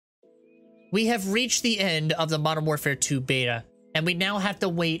we have reached the end of the Modern Warfare 2 beta, and we now have to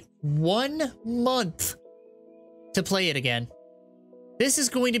wait 1 month to play it again. This is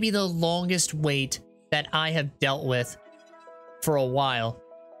going to be the longest wait that I have dealt with for a while,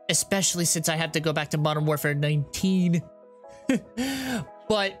 especially since I have to go back to Modern Warfare 19.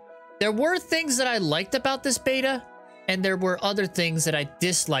 But there were things that I liked about this beta, and there were other things that I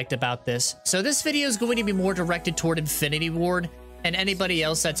disliked about this. So this video is going to be more directed toward Infinity Ward and anybody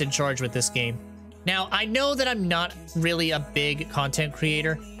else that's in charge with this game. Now, I know that I'm not really a big content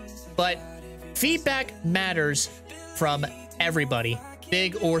creator, but feedback matters from everybody,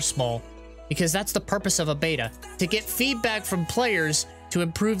 big or small, because that's the purpose of a beta, to get feedback from players to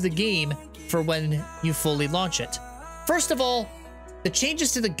improve the game for when you fully launch it. First of all, the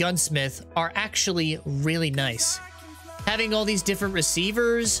changes to the gunsmith are actually really nice. Having all these different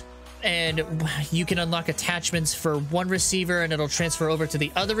receivers, and you can unlock attachments for one receiver and it'll transfer over to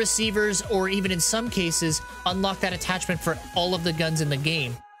the other receivers, or even in some cases, unlock that attachment for all of the guns in the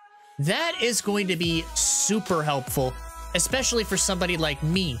game. That is going to be super helpful, especially for somebody like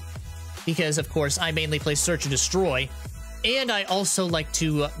me, because of course I mainly play Search and Destroy, and I also like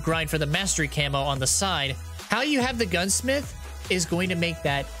to grind for the Mastery camo on the side. How you have the gunsmith is going to make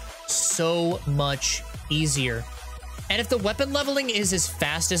that so much easier. And if the weapon leveling is as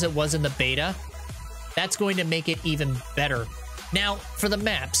fast as it was in the beta, that's going to make it even better. Now, for the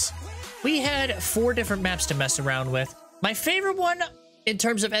maps, we had 4 different maps to mess around with. My favorite one in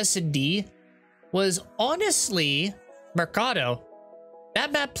terms of S&D was honestly Mercado.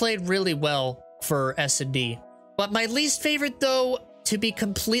 That map played really well for S&D. But my least favorite, though, to be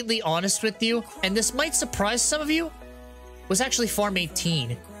completely honest with you, and this might surprise some of you, was actually Farm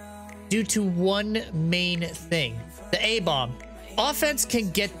 18. Due to one main thing, the A-bomb. Offense can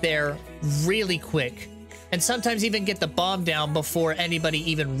get there really quick, and sometimes even get the bomb down before anybody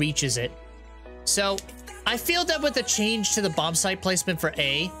even reaches it. So, I feel that with a change to the bomb site placement for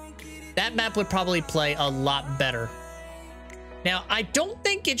A, that map would probably play a lot better. Now, I don't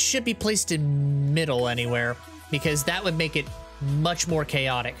think it should be placed in middle anywhere, because that would make it much more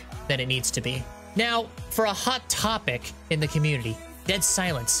chaotic than it needs to be. Now, for a hot topic in the community, Dead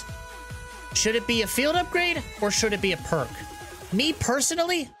Silence. Should it be a field upgrade or should it be a perk? Me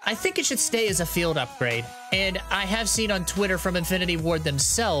personally, I think it should stay as a field upgrade. And I have seen on Twitter from Infinity Ward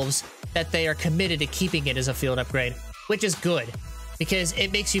themselves that they are committed to keeping it as a field upgrade, which is good because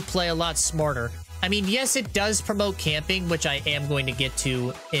it makes you play a lot smarter. I mean, yes, it does promote camping, which I am going to get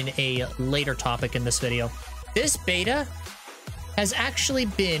to in a later topic in this video. This beta has actually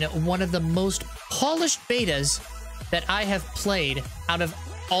been one of the most polished betas that I have played out of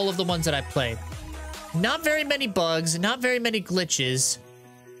all of the ones that I played. Not very many bugs, not very many glitches,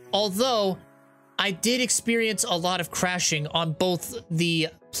 although I did experience a lot of crashing on both the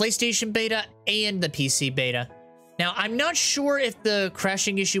PlayStation beta and the PC beta. Now, I'm not sure if the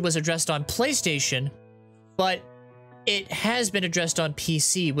crashing issue was addressed on PlayStation, but it has been addressed on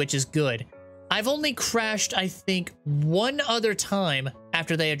PC, which is good. I've only crashed, I think, one other time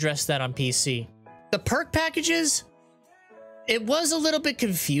after they addressed that on PC. The perk packages, it was a little bit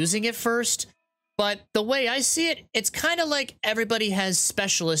confusing at first, but the way I see it, it's kind of like everybody has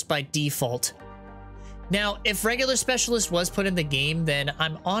Specialist by default. Now, if regular Specialist was put in the game, then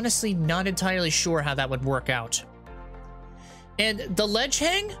I'm honestly not entirely sure how that would work out. And the ledge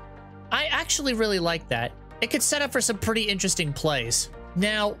hang, I actually really like that. It could set up for some pretty interesting plays.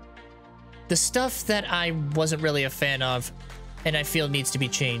 Now, the stuff that I wasn't really a fan of, and I feel needs to be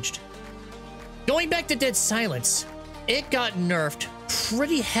changed. Going back to Dead Silence, it got nerfed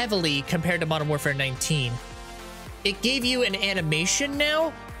pretty heavily compared to Modern Warfare 19. It gave you an animation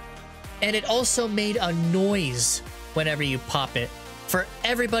now, and it also made a noise whenever you pop it. For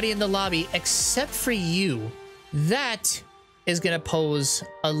everybody in the lobby except for you, that is going to pose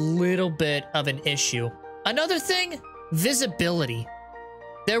a little bit of an issue. Another thing, visibility.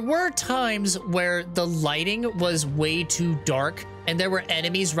 There were times where the lighting was way too dark and there were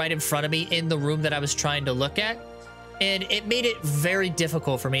enemies right in front of me in the room that I was trying to look at, and it made it very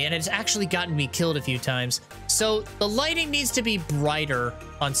difficult for me, and it's actually gotten me killed a few times. So the lighting needs to be brighter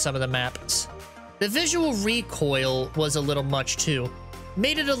on some of the maps. The visual recoil was a little much too.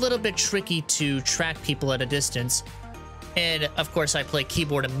 Made it a little bit tricky to track people at a distance. And of course I play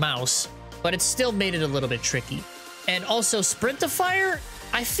keyboard and mouse, but it still made it a little bit tricky. And also sprint to fire,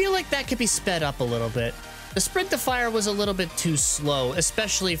 I feel like that could be sped up a little bit. The sprint to fire was a little bit too slow,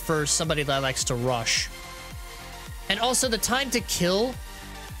 especially for somebody that likes to rush. And also the time to kill,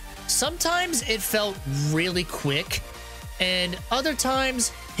 sometimes it felt really quick, and other times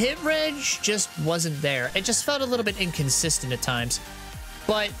hit reg just wasn't there. It just felt a little bit inconsistent at times.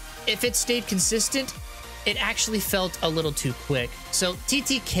 But if it stayed consistent, it actually felt a little too quick. So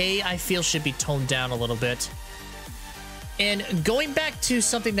TTK, I feel, should be toned down a little bit. And going back to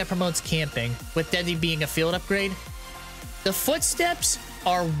something that promotes camping, with Deadly being a field upgrade, the footsteps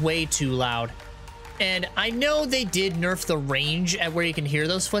are way too loud. And I know they did nerf the range at where you can hear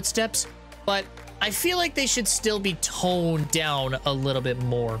those footsteps, but I feel like they should still be toned down a little bit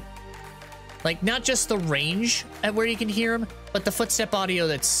more. Like, not just the range at where you can hear them, but the footstep audio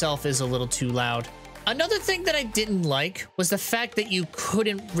itself is a little too loud. Another thing that I didn't like was the fact that you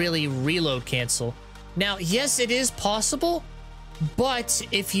couldn't really reload cancel. Now, yes, it is possible, but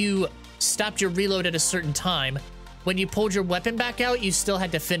if you stopped your reload at a certain time, when you pulled your weapon back out, you still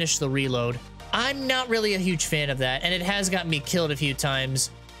had to finish the reload. I'm not really a huge fan of that, and it has gotten me killed a few times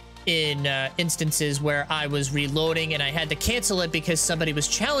in instances where I was reloading and I had to cancel it because somebody was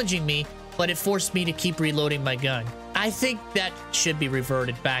challenging me, but it forced me to keep reloading my gun. I think that should be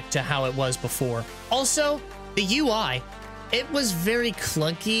reverted back to how it was before. Also, the UI, it was very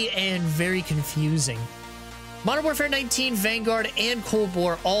clunky and very confusing. Modern Warfare 19, Vanguard, and Cold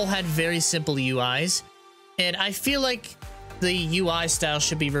War all had very simple UIs, and I feel like the UI style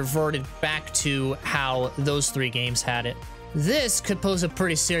should be reverted back to how those three games had it. This could pose a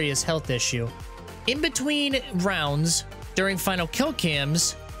pretty serious health issue. In between rounds, during final kill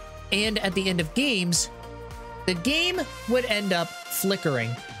cams, and at the end of games, the game would end up flickering,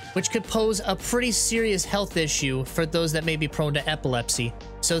 which could pose a pretty serious health issue for those that may be prone to epilepsy.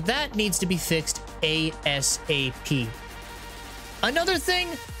 So that needs to be fixed ASAP. Another thing,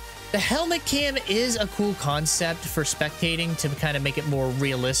 the helmet cam is a cool concept for spectating to kind of make it more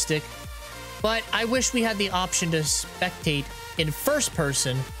realistic, but I wish we had the option to spectate in first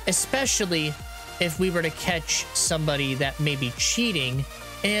person, especially if we were to catch somebody that may be cheating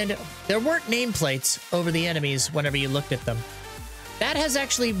and there weren't nameplates over the enemies whenever you looked at them. That has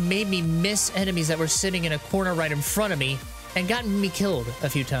actually made me miss enemies that were sitting in a corner right in front of me and gotten me killed a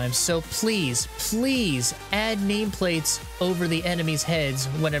few times. So please, please add nameplates over the enemies' heads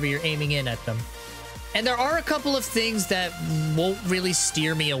whenever you're aiming in at them. And there are a couple of things that won't really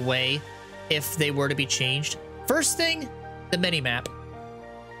steer me away if they were to be changed. First thing, the minimap.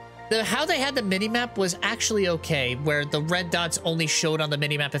 How they had the minimap was actually okay, where the red dots only showed on the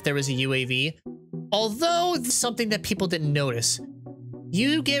minimap if there was a UAV. Although, something that people didn't notice.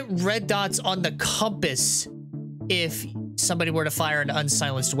 You get red dots on the compass if somebody were to fire an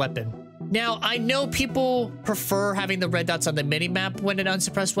unsilenced weapon. Now, I know people prefer having the red dots on the minimap when an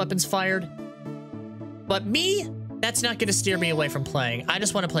unsuppressed weapon's fired, but me, that's not going to steer me away from playing. I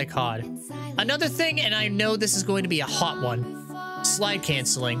just want to play COD. Another thing, and I know this is going to be a hot one, slide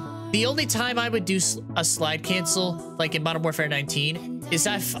canceling. The only time I would do a slide cancel, like in Modern Warfare 19, is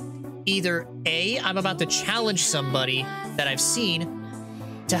if either A, I'm about to challenge somebody that I've seen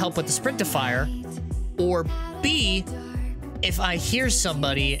to help with the sprint to fire, or B, if I hear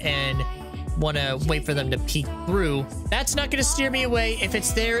somebody and want to wait for them to peek through. That's not going to steer me away. If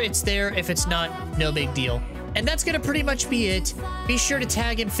it's there, it's there. If it's not, no big deal. And that's going to pretty much be it. Be sure to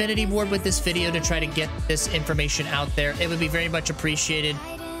tag Infinity Ward with this video to try to get this information out there. It would be very much appreciated.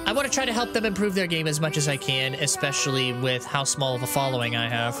 I want to try to help them improve their game as much as I can, especially with how small of a following I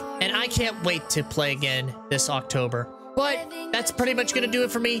have. And I can't wait to play again this October. But that's pretty much going to do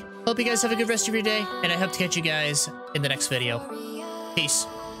it for me. Hope you guys have a good rest of your day, and I hope to catch you guys in the next video. Peace.